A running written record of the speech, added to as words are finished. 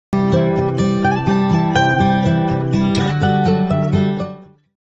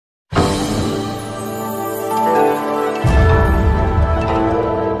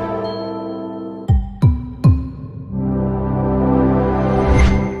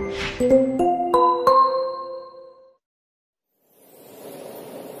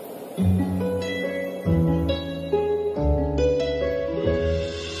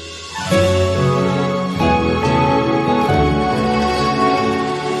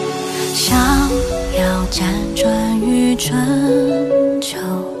辗转于春秋，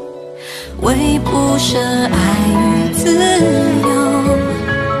为不舍爱与自由。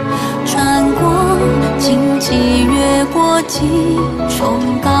穿过荆棘，越过几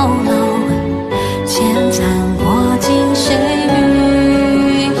重高楼，千残过尽谁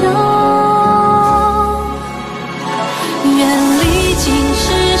与有？愿历经世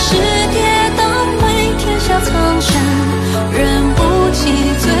事跌宕，为天下苍生，忍不起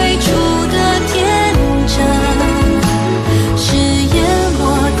最初的天真。誓言落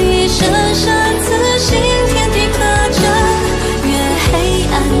地，深深刺心，天地可证。越黑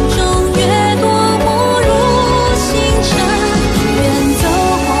暗中越多误入星辰，远走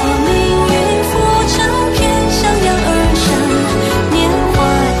过命运浮沉，偏向阳而生。年华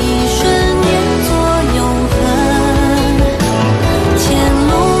一瞬，念作永恒。前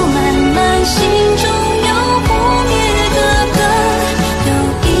路漫漫，心中有不灭的根，有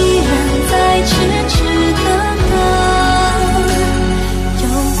一人在痴痴的等，有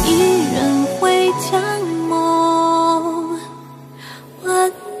一人会将梦完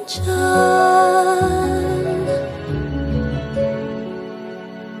整。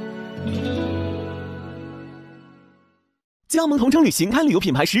加盟同程旅行，开旅游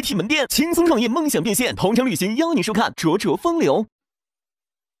品牌实体门店，轻松创业，梦想变现。同程旅行邀你收看《灼灼风流》。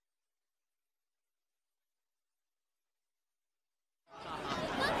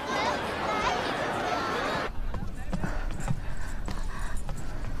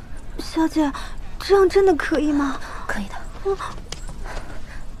小姐，这样真的可以吗？可以的。好了。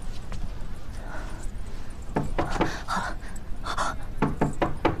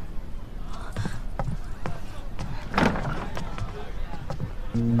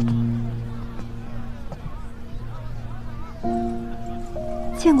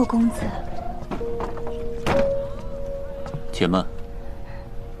见过公子。且慢，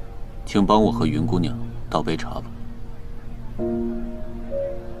请帮我和云姑娘倒杯茶吧。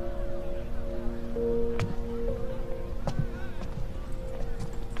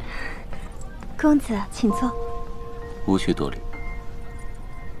公子，请坐。无需多礼。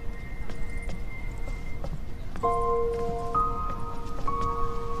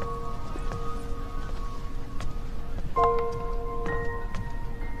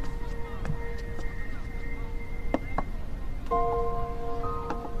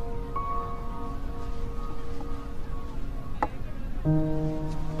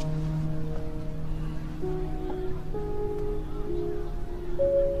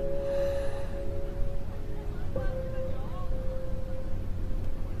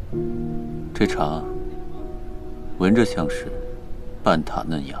这茶闻着像是半塔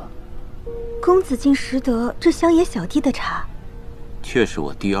嫩芽。公子竟识得这乡野小弟的茶，却是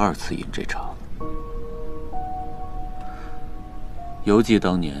我第二次饮这茶。犹记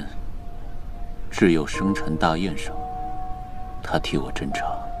当年挚友生辰大宴上，他替我斟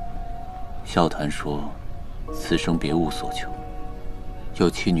茶，笑谈说此生别无所求，有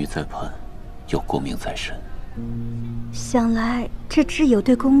妻女在畔，有国命在身。想来这挚友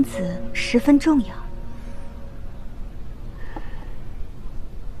对公子十分重要。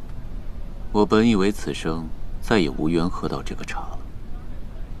我本以为此生再也无缘喝到这个茶了。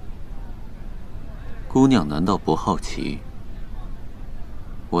姑娘难道不好奇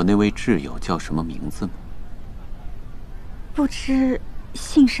我那位挚友叫什么名字吗？不知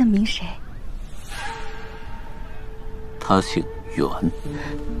姓甚名谁？他姓袁。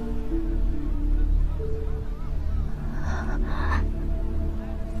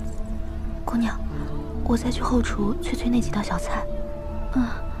姑娘，我再去后厨去催那几道小菜。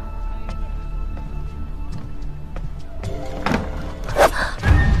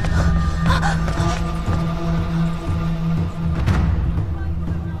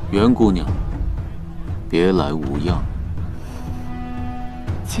袁姑娘，别来无恙。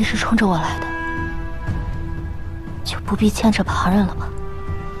既是冲着我来的，就不必牵扯旁人了吧？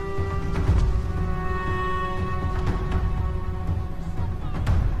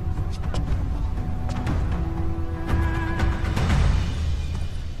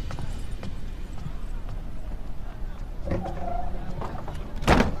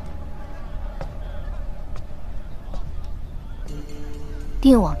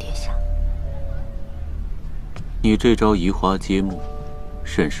定王殿下，你这招移花接木，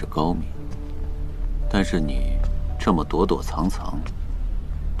甚是高明。但是你这么躲躲藏藏，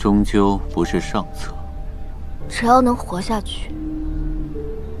终究不是上策。只要能活下去，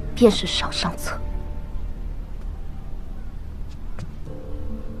便是上策。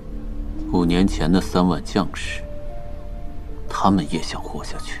5年前的3万将士，他们也想活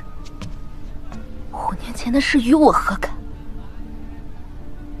下去。 5年前的事与我何干？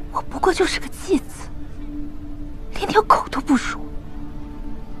我不过就是个继子。连条狗都不如，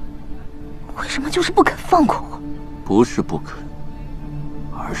为什么就是不肯放过我？不是不肯，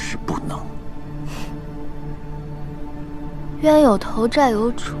而是不能。冤有头债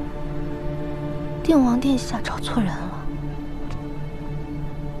有主，定王殿下找错人了。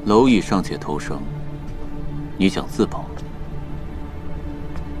蝼蚁尚且偷生，你想自保，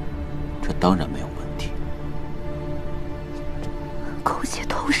这当然没有问题。苟且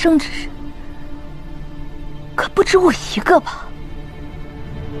偷生之人，可不止我一个吧？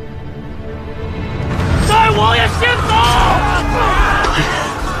带王爷先走！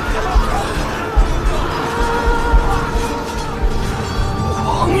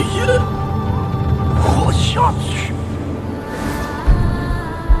王爷，活下去！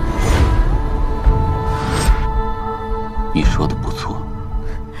你说的不错。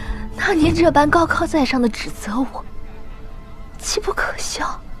那您这般高高在上的指责我，岂不可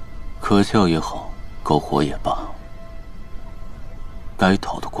笑？可笑也好，苟活也罢，该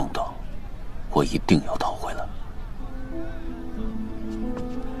讨的公道，我一定要讨回来。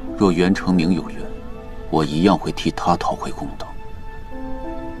若袁成明有冤，我一样会替他讨回公道。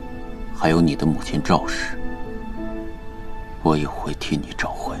还有你的母亲赵氏，我也会替你找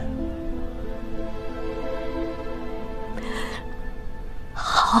回。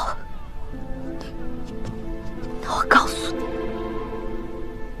好，那我告诉你，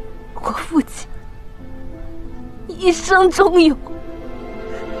我父亲一生中有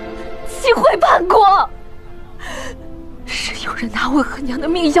岂会叛国？是有人拿我和娘的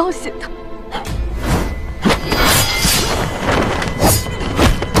命要挟他。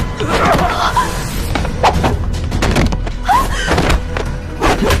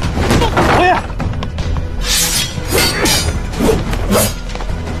王爷，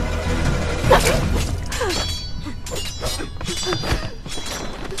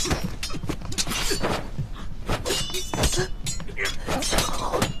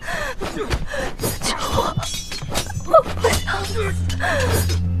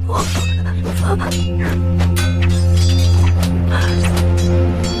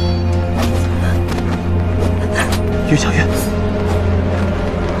岳小月，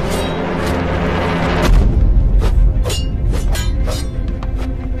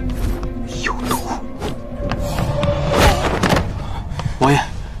有毒！王爷，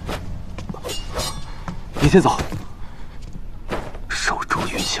你先走。守住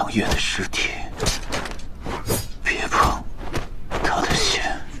云翔月的尸体，别碰他的血。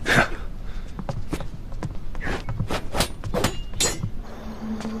是。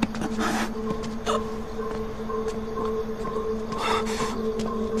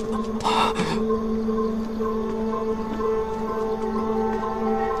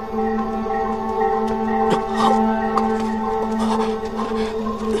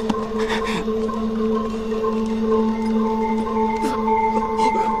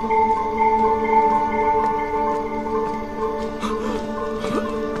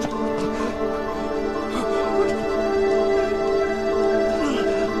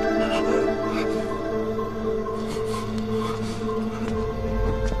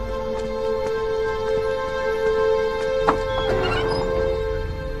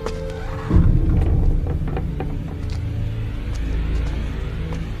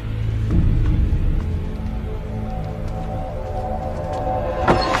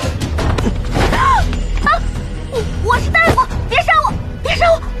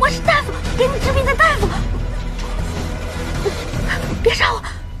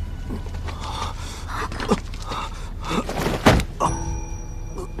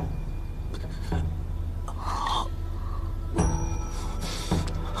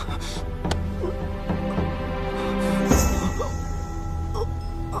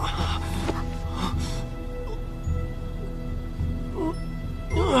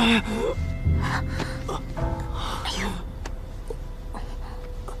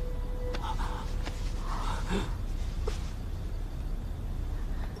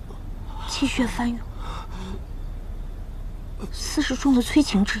气血翻涌，40中的催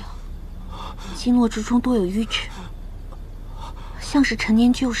情之药，经络之中多有瘀滞，像是陈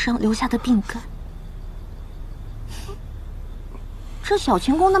年旧伤留下的病根。这小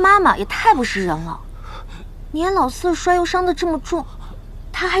晴宫的妈妈也太不识人了，年老色衰又伤得这么重，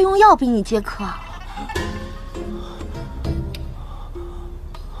她还用药逼你接客啊？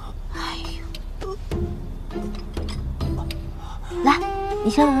哎呦，来，你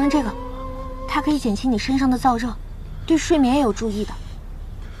先闻闻这个。它可以减轻你身上的燥热，对睡眠也有助益的。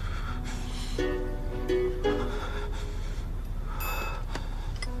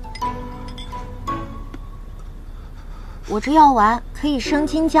我这药丸可以生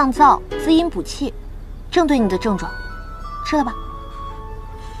津降燥、滋阴补气，正对你的症状。吃了吧。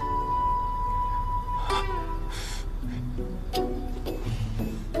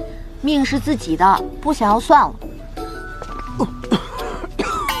命是自己的，不想要算了。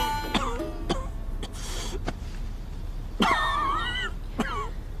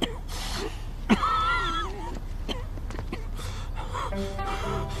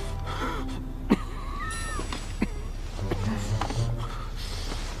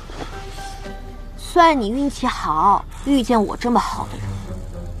算你运气好，遇见我这么好的人。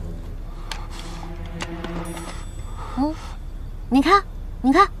你看，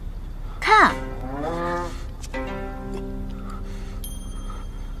你看，看，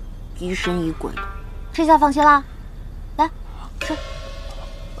疑神疑鬼的，这下放心啦。来，吃。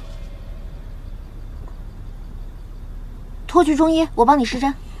拖去中医，我帮你施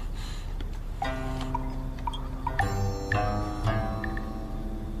针。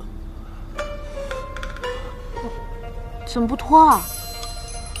怎么不脱啊？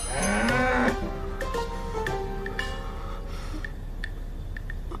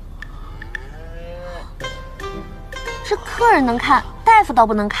这客人能看，大夫倒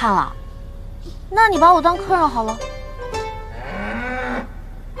不能看了。那你把我当客人好了。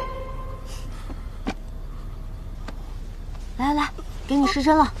来来来，给你施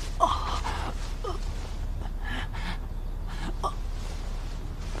针了。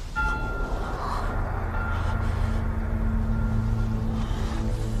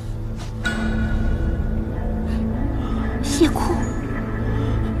血库。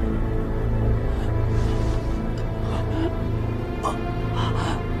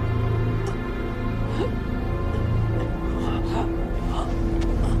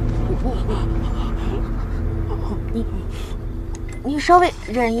你稍微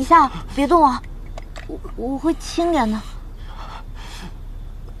忍一下，别动啊，我会轻点的。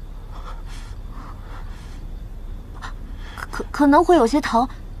可能会有些疼，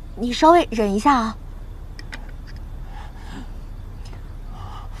你稍微忍一下啊。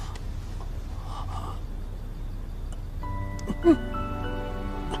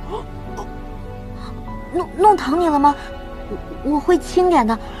弄疼你了吗？我会轻点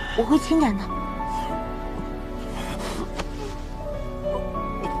的，我会轻点的。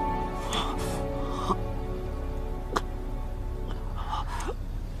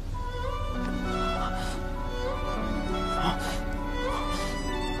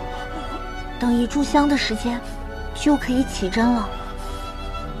等一炷香的时间，就可以起针了。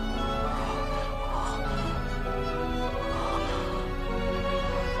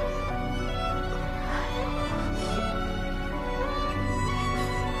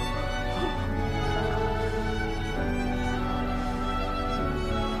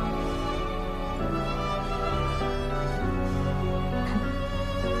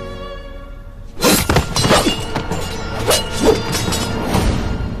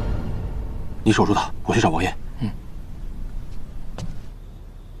你守住他，我去找王爷。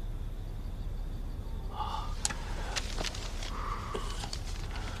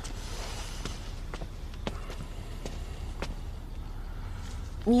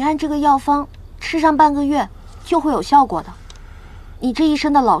你按这个药方吃上半个月，就会有效果的。你这一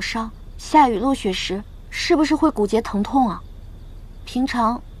身的老伤，下雨落雪时是不是会骨节疼痛啊？平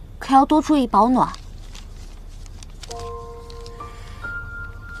常可要多注意保暖。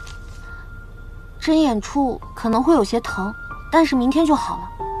针眼处可能会有些疼，但是明天就好了。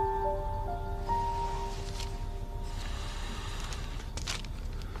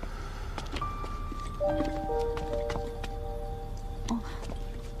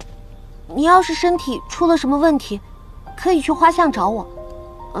你要是身体出了什么问题，可以去花巷找我。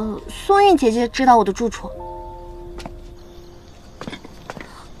松韵姐姐知道我的住处。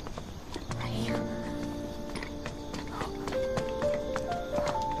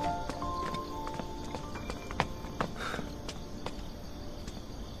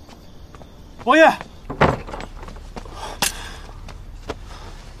王爷，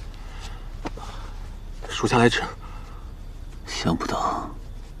属下来迟。想不到，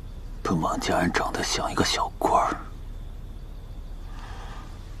本王家人长得像一个小官儿。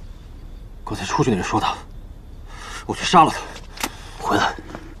刚才出去那人说的，我去杀了他。回来，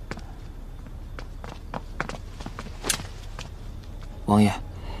王爷，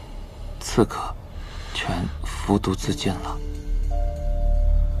刺客全服毒自尽了。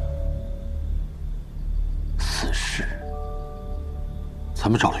死尸。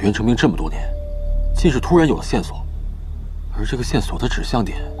咱们找了袁成明这么多年，近日突然有了线索，而这个线索的指向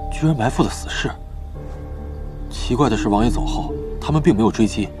点居然埋伏了死士。奇怪的是，王爷走后，他们并没有追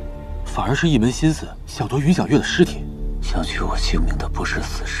击，反而是一门心思想夺云想月的尸体。想取我性命的不是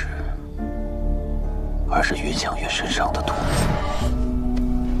死士，而是云想月身上的毒。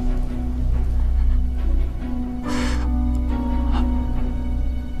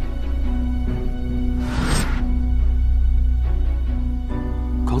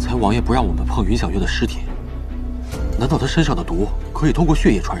刚才王爷不让我们碰云想月的尸体，难道他身上的毒可以通过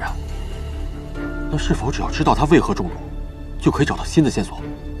血液传染？那是否只要知道他为何中毒，就可以找到新的线索？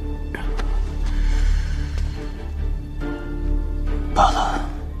罢了，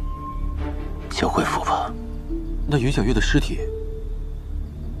就恢复吧。那云想月的尸体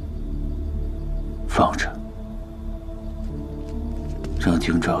放着，让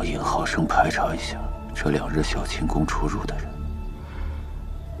京兆尹好生排查一下这2日小寝宫出入的人。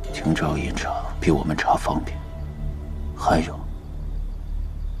京兆尹查比我们查方便。还有，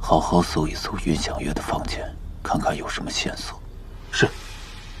好好搜一搜云想月的房间，看看有什么线索。是。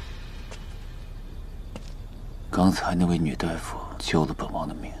刚才那位女大夫救了本王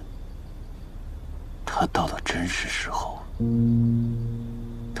的命，她到了真实时候，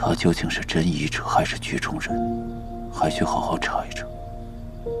她究竟是真医者还是局中人，还需好好查一查。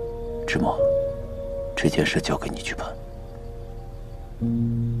芝麻，这件事交给你去办。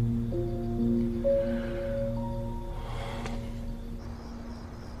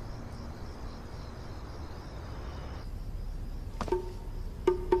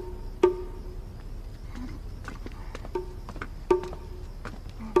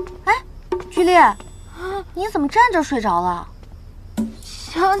居丽，你怎么站着睡着了？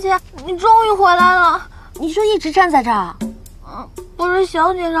小姐，你终于回来了。你就一直站在这儿？不是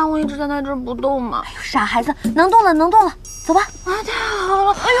小姐让我一直站在这儿不动吗？哎呦，傻孩子，能动了，能动了，走吧。啊，太好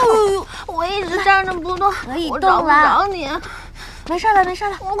了！哎呦呦，我一直站着不动，可以动了。我找不着你。没事了，没事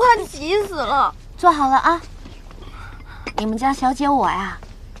了，我快急死了。坐好了啊。你们家小姐我呀，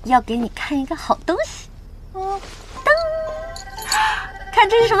要给你看一个好东西。噔，看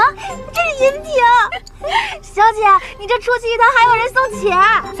这是什么？这是银艇。小姐，你这出去一趟还有人送钱。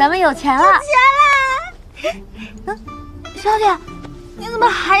咱们有钱了。有钱了。小姐，你怎么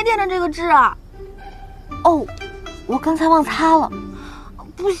还点着这个痣啊？哦，我刚才忘擦了。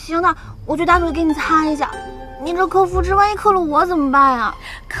不行的，我去打水给你擦一下。你这克夫痣，万一克了我怎么办呀？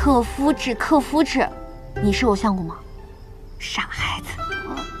克夫痣，克夫痣，你是偶像过吗？傻孩子。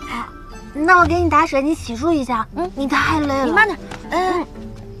那我给你打水，你洗漱一下。你太累了。你慢点。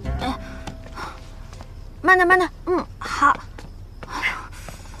慢点，慢点。好。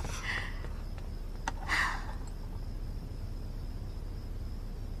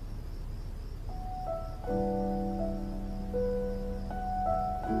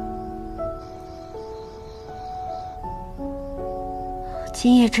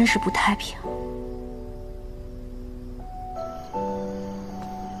今夜真是不太平。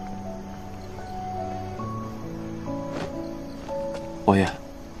王爷，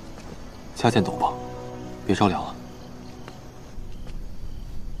加件走吧，别着凉了。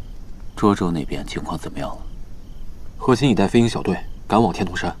涿州那边情况怎么样了？核心已带飞鹰小队赶往天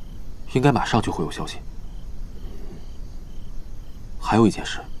童山，应该马上就会有消息。还有一件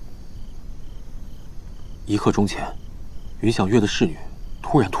事，1刻钟前，云想月的侍女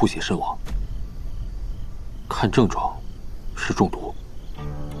突然吐血身亡，看症状是中毒。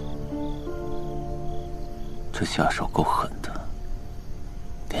这下手够狠的，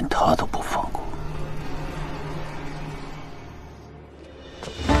连他都不放过。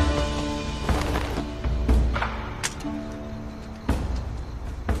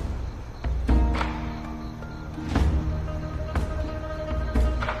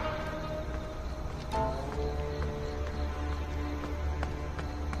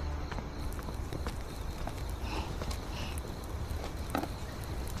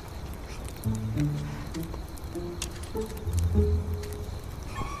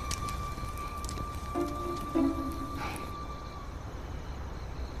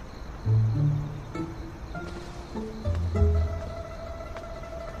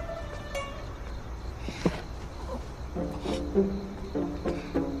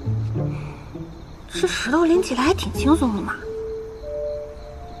这石头拎起来还挺轻松的嘛。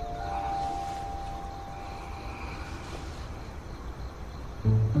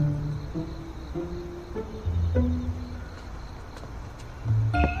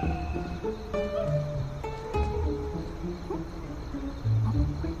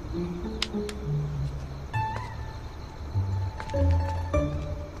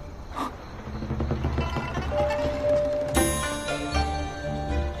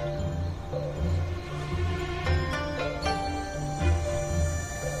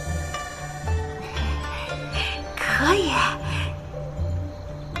可以，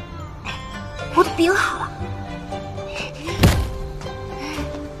我的饼好了。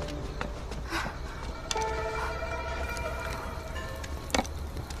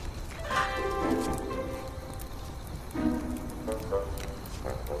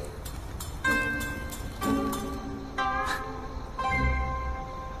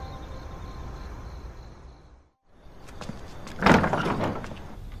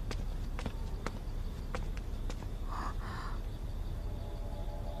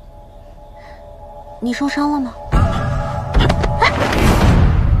你受伤了吗？哎，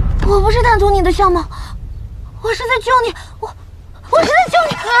我不是贪图你的相貌，我是在救你，我是在救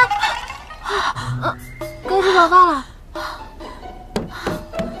你。该是早饭了。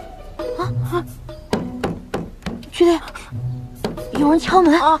菊丽，有人敲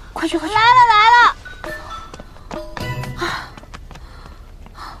门，快去快去！来了。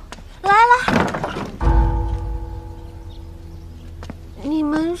你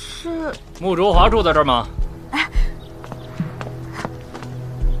们是？慕灼华住在这儿吗？哎，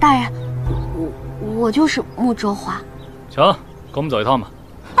大人，我就是慕灼华。行，跟我们走一趟吧。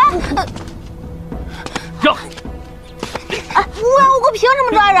让！哎，我凭什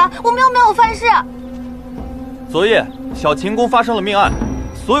么抓人？我们又没有犯事。昨夜小秦宫发生了命案，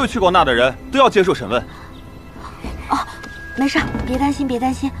所有去过那的人都要接受审问。哦，没事，别担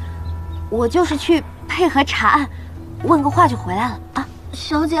心，我就是去配合查案，问个话就回来了啊。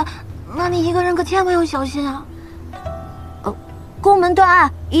小姐，那你一个人可千万要小心啊。宫门断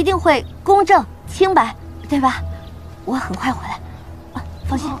案一定会公正清白，对吧？我很快回来，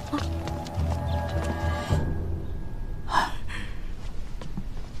放心。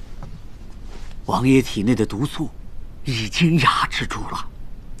王爷体内的毒素已经压制住了，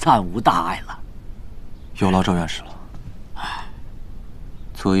暂无大碍了。有劳赵院士了。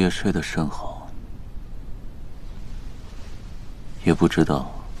昨夜睡得甚好，也不知道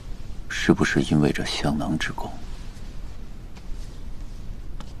是不是因为这香囊之功。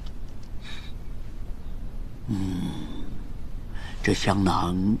这香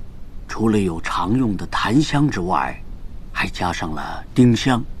囊除了有常用的檀香之外，还加上了丁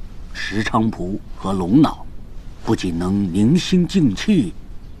香、石菖蒲和龙脑，不仅能宁心静气，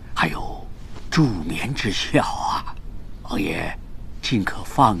还有助眠之效啊！王爷，尽可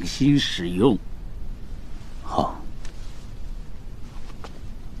放心使用。好。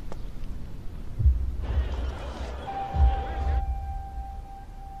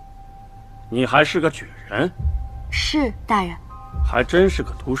你还是个举人？是，大人。还真是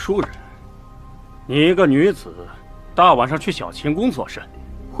个读书人。你一个女子，大晚上去小秦宫做甚？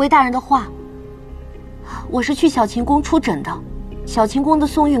回大人的话，我是去小秦宫出诊的，小秦宫的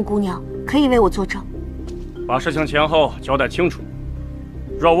宋韵姑娘可以为我作证。把事情前后交代清楚，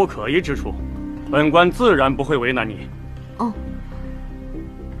若无可疑之处，本官自然不会为难你。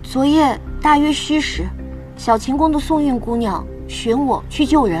昨夜大约戌时，小秦宫的宋韵姑娘寻我去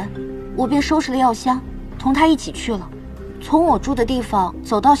救人，我便收拾了药箱，同她一起去了。从我住的地方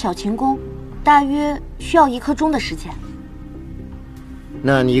走到小秦宫，大约需要1刻钟的时间。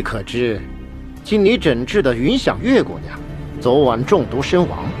那你可知，经你诊治的云想月姑娘，昨晚中毒身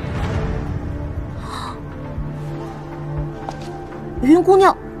亡。云姑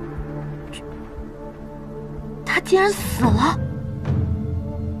娘，她竟然死了！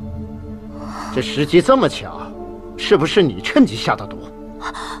这时机这么巧，是不是你趁机下的毒？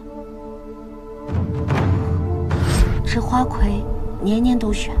这花魁年年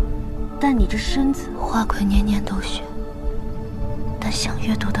都选，但你这身子，花魁年年都选，但想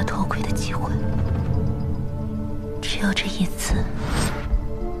阅读的头盔的机会，只有这一次。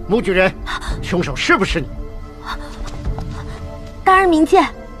穆举人，凶手是不是你？大人明鉴，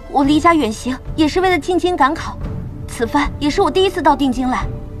我离家远行也是为了进京赶考，此番也是我第一次到定京来，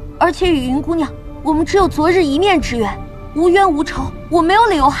而且与云姑娘，我们只有昨日一面之缘，无冤无仇，我没有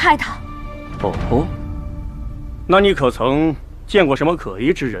理由害她。哦，那你可曾见过什么可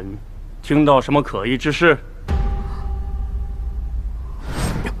疑之人，听到什么可疑之事？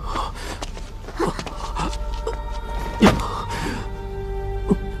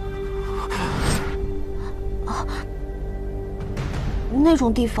那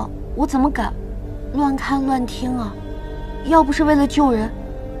种地方我怎么敢乱看乱听啊？要不是为了救人，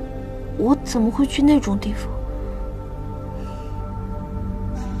我怎么会去那种地方？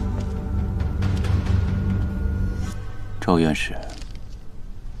赵院士，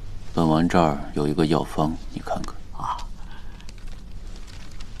本丸这儿有一个药方，你看看。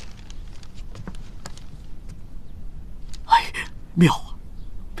哎，妙啊，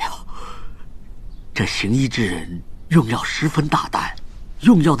妙！这行医之人用药十分大胆，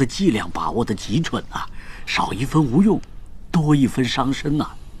用药的剂量把握的极准啊，少一分无用，多一分伤身呐。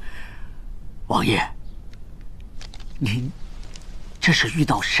王爷，您这是遇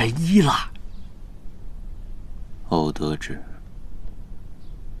到神医了。偶得知，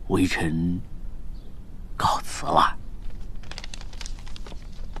微臣告辞了。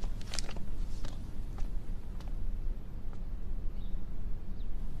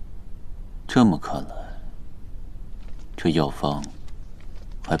这么看来，这药方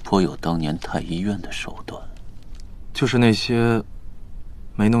还颇有当年太医院的手段。就是那些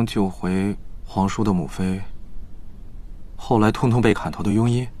没能救回皇叔的母妃，后来通通被砍头的庸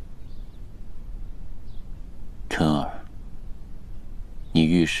医。晨儿，你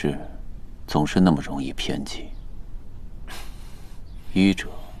遇事总是那么容易偏激。医者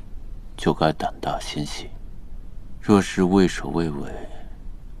就该胆大心细，若是畏首畏尾，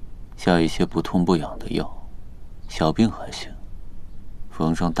下一些不痛不痒的药，小病还行，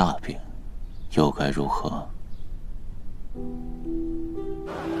逢上大病，又该如何？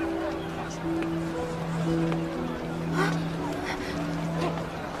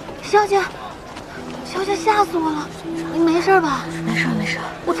小姐，小姐，吓死我了！你没事吧？没事没事，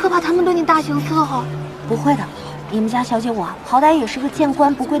我特怕他们对你大刑伺候。不会的，你们家小姐我好歹也是个见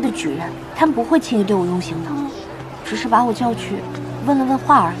官不跪的举人，他们不会轻易对我用刑的，只是把我叫去问了问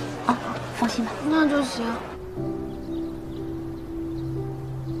话而已啊，放心吧。那就行。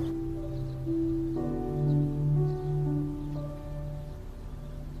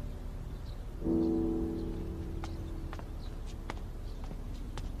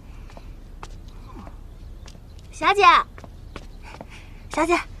小姐，小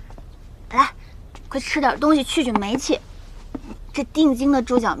姐，来，快吃点东西去霉气。这定京的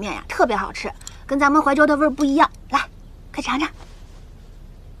猪脚面呀，特别好吃，跟咱们怀州的味儿不一样。来，快尝尝。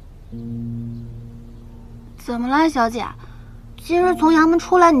怎么了，小姐？今日从衙门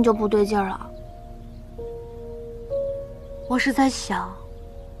出来你就不对劲儿了？我是在想，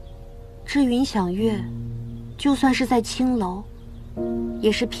这云想月，就算是在青楼，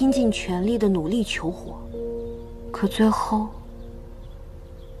也是拼尽全力的努力求活。可最后，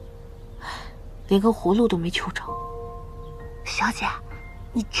连个活路都没求着。小姐，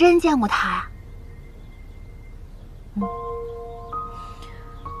你真见过他呀？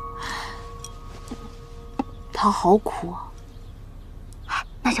他好苦啊。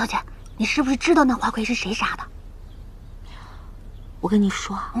那小姐，你是不是知道那花魁是谁杀的？我跟你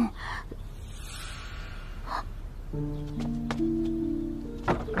说，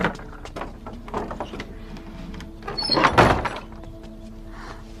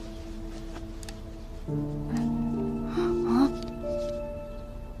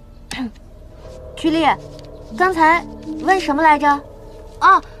居丽，刚才问什么来着？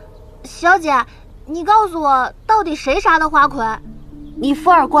啊，小姐，你告诉我，到底谁杀的花魁？你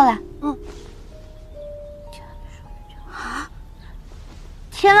扶耳过来。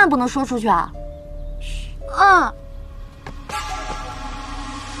千万不能说出去啊！啊！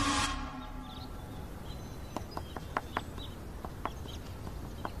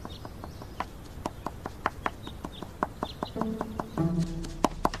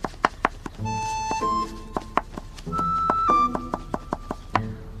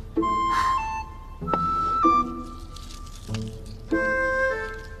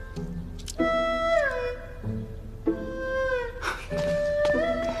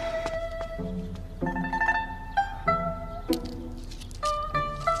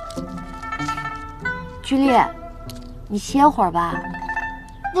居丽，你歇会儿吧。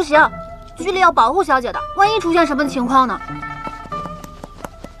不行，居丽要保护小姐的，万一出现什么情况呢？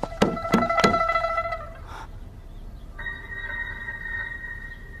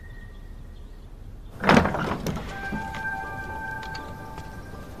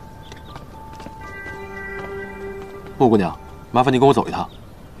穆姑娘，麻烦您跟我走一趟，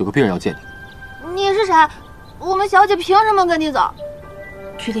有个病人要见你。你是谁？我们小姐凭什么跟你走？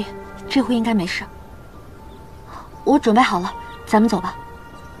居丽，这回应该没事。我准备好了，咱们走吧。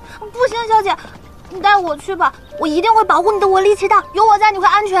不行，小姐，你带我去吧，我一定会保护你的。我力气大，有我在你会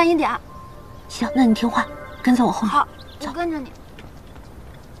安全一点。行，那你听话，跟在我后面。好，我跟着你。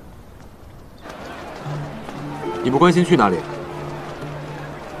你不关心去哪里？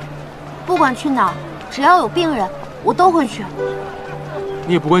不管去哪儿，只要有病人，我都会去。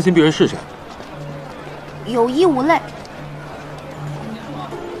你也不关心病人是谁？有医无类。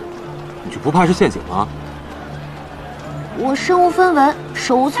你就不怕是陷阱吗？我身无分文，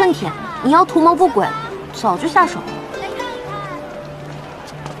手无寸铁，你要图谋不轨，早就下手了。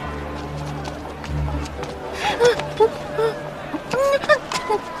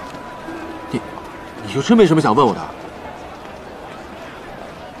你就真没什么想问我的？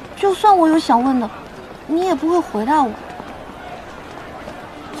就算我有想问的，你也不会回答我。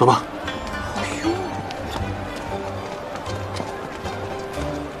走吧。好凶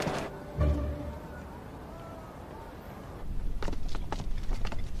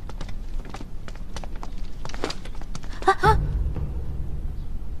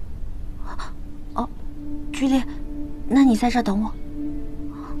啊！哦，居丽，那你在这等我。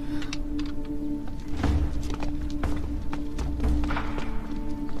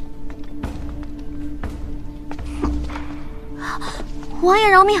王爷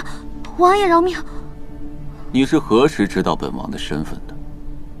饶命！王爷饶命！你是何时知道本王的身份的？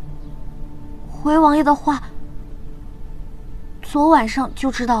回王爷的话，昨晚上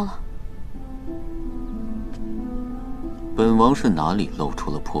就知道了。本王是哪里露出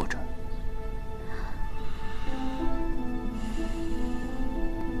了破绽？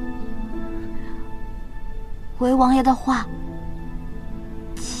回王爷的话，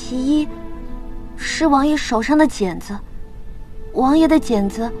其一是王爷手上的茧子，王爷的茧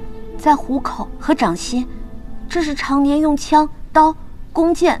子在虎口和掌心，这是常年用枪、刀、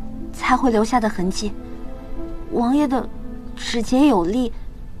弓箭才会留下的痕迹。王爷的指节有力，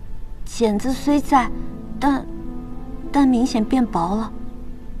茧子虽在，但明显变薄了，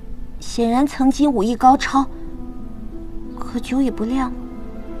显然曾经武艺高超，可久已不亮了。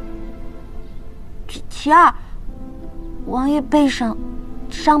其二，王爷背上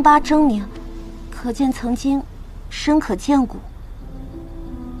伤疤狰狞，可见曾经深可见骨，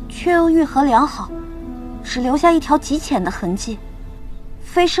却又愈合良好，只留下一条极浅的痕迹。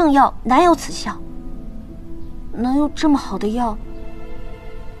非圣药难有此效，能有这么好的药，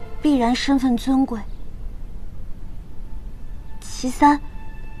必然身份尊贵。其三，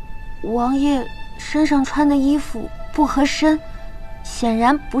王爷身上穿的衣服不合身，显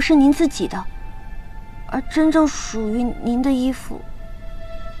然不是您自己的，而真正属于您的衣服，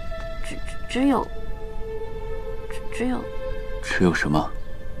只有什么？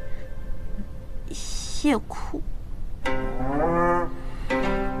亵裤。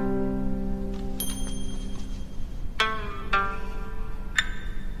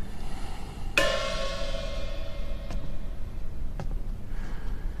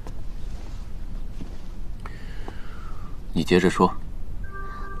你接着说。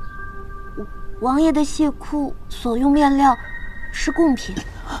王爷的亵裤所用面料是贡品，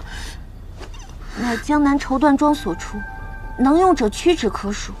乃江南绸缎庄所出，能用者屈指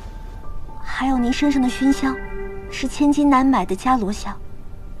可数。还有您身上的熏香，是千金难买的伽罗香，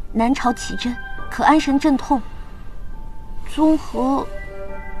南朝奇珍，可安神镇痛。综合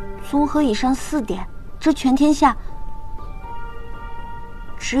以上4点，这全天下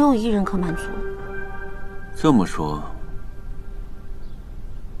只有一人可满足。这么说，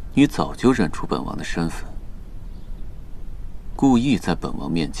你早就认出本王的身份，故意在本王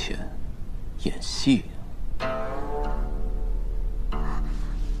面前演戏。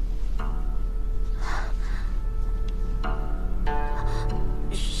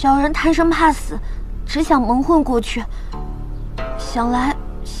小人贪生怕死，只想蒙混过去。想来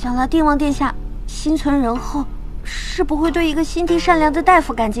定王殿下心存仁厚，是不会对一个心地善良的大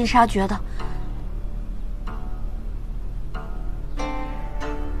夫赶尽杀绝的。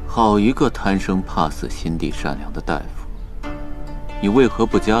好一个贪生怕死、心地善良的大夫，你为何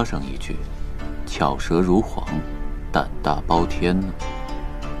不加上一句“巧舌如簧，胆大包天”呢？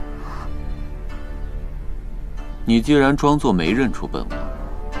你既然装作没认出本王，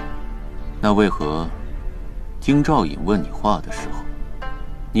那为何京兆尹问你话的时候，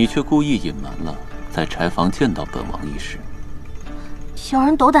你却故意隐瞒了在柴房见到本王一事？小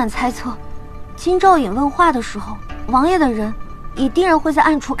人斗胆猜测，京兆尹问话的时候，王爷的人一定然会在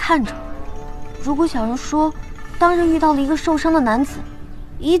暗处看着。如果小人说当日遇到了一个受伤的男子，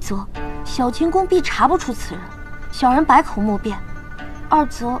一则小清宫必查不出此人，小人百口莫辩；二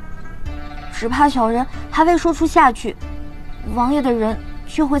则只怕小人还未说出下句，王爷的人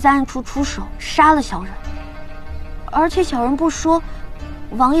就会在暗处出手杀了小人。而且小人不说，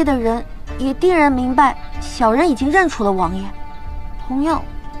王爷的人也定然明白小人已经认出了王爷，同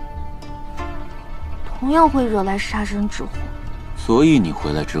样会惹来杀身之祸。所以你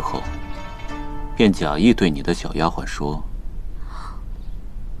回来之后，便假意对你的小丫鬟说：“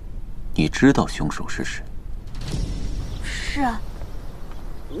你知道凶手是谁？”是啊，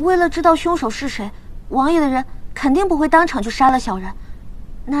为了知道凶手是谁，王爷的人肯定不会当场就杀了小人。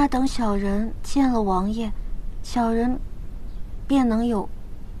那等小人见了王爷，小人便能有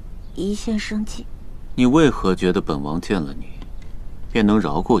一线生机。你为何觉得本王见了你，便能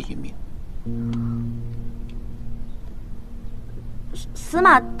饶过一命？死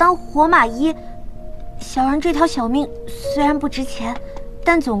马当活马医，小人这条小命虽然不值钱，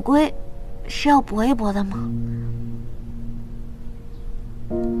但总归是要搏一搏的嘛。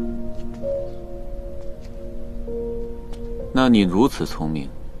那你如此聪明，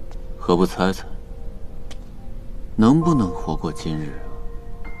何不猜猜，能不能活过今日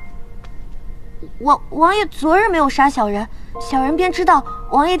啊？王爷昨日没有杀小人，小人便知道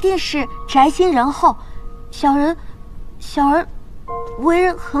王爷定是宅心仁厚。小人为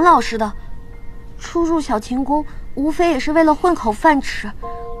人很老实的，出入小清宫无非也是为了混口饭吃。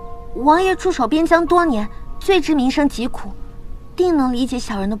王爷驻守边疆多年，最知民生疾苦，定能理解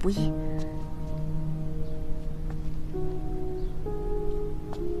小人的不易。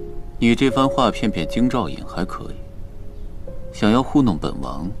你这番话骗骗京兆尹还可以，想要糊弄本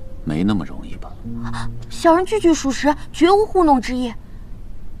王没那么容易吧？小人句句属实，绝无糊弄之意。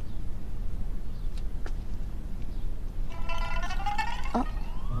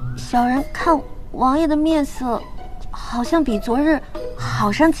小人看王爷的面色，好像比昨日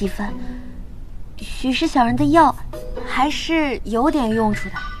好上几分，许是小人的药还是有点用处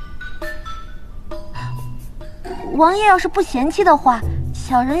的。王爷要是不嫌弃的话，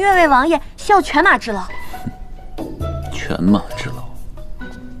小人愿为王爷效犬马之劳。犬马之劳？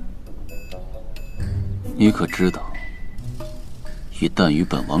你可知道，一旦与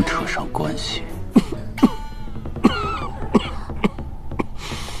本王扯上关系，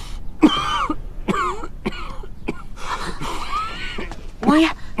王爷，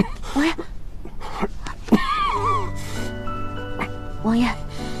王爷，王爷，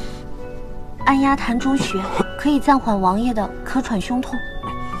按压痰中穴可以暂缓王爷的咳喘胸痛。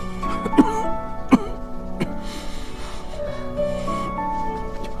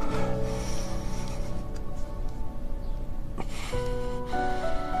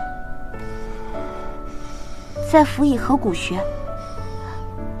再辅以合谷穴，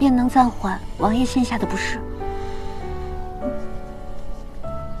便能暂缓王爷现下的不适。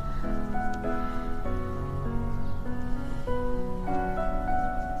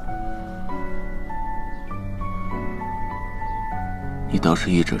你倒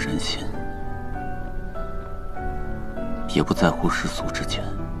是义者仁心，也不在乎世俗之见。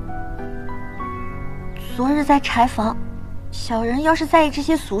昨日在柴房，小人要是在意这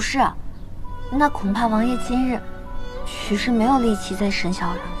些俗事啊，那恐怕王爷今日许是没有力气再审小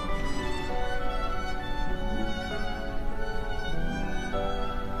人。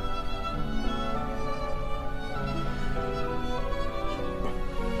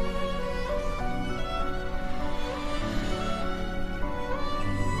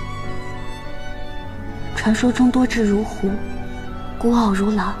传说中多智如狐，孤傲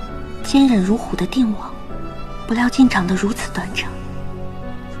如狼，坚韧如虎的定王，不料竟长得如此端正。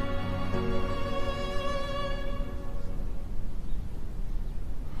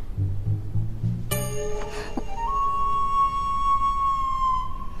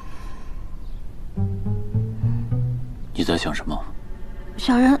你在想什么？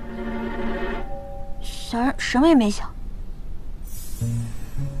小人什么也没想。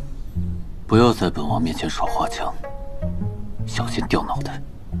不要在本王面前耍花枪，小心掉脑袋。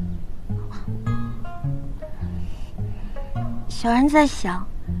小人在想，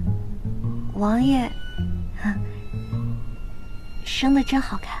王爷生得真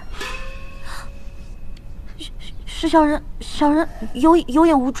好看。是小人有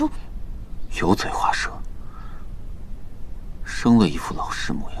眼无珠，油嘴滑舌，生了一副老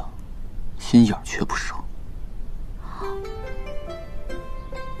实模样，心眼却不少。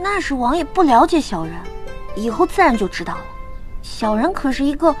那是王爷不了解小人，以后自然就知道了。小人可是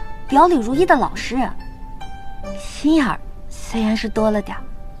一个表里如一的老实人，心眼儿虽然是多了点，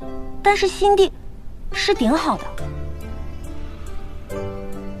但是心地是顶好的。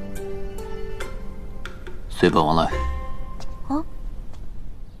随本王来。啊？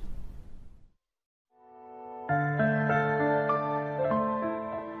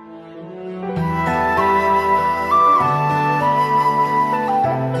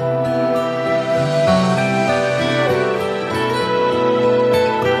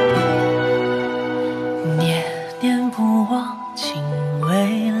念念不忘，情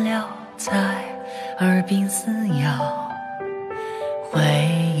未了，在耳鬓撕咬，回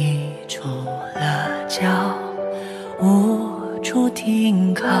忆出了脚，无处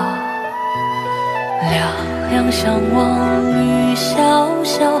停靠。两两相望雨潇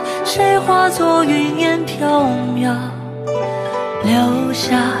潇，谁化作云烟飘渺，留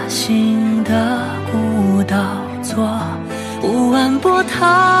下新的古道，做无岸波涛。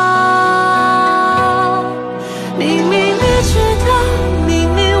明明你知道，明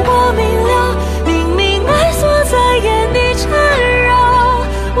明我明了，明明爱锁在眼底缠绕，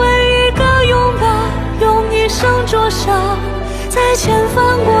为一个拥抱，用一生灼烧，在千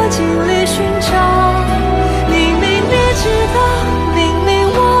帆过尽里寻找。明明你知道，明明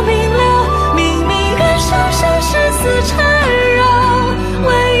我明了，明明人生生世死缠绕，为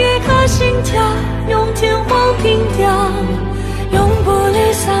一颗心跳，用天荒凭吊，永不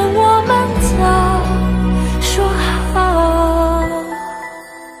离散，我们早说好。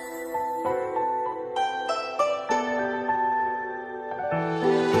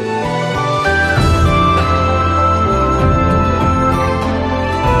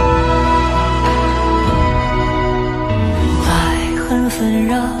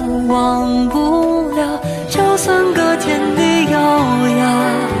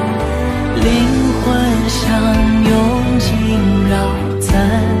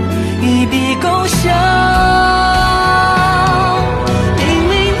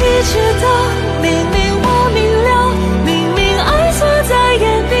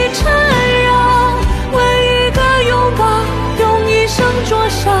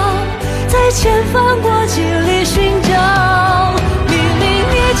前方国际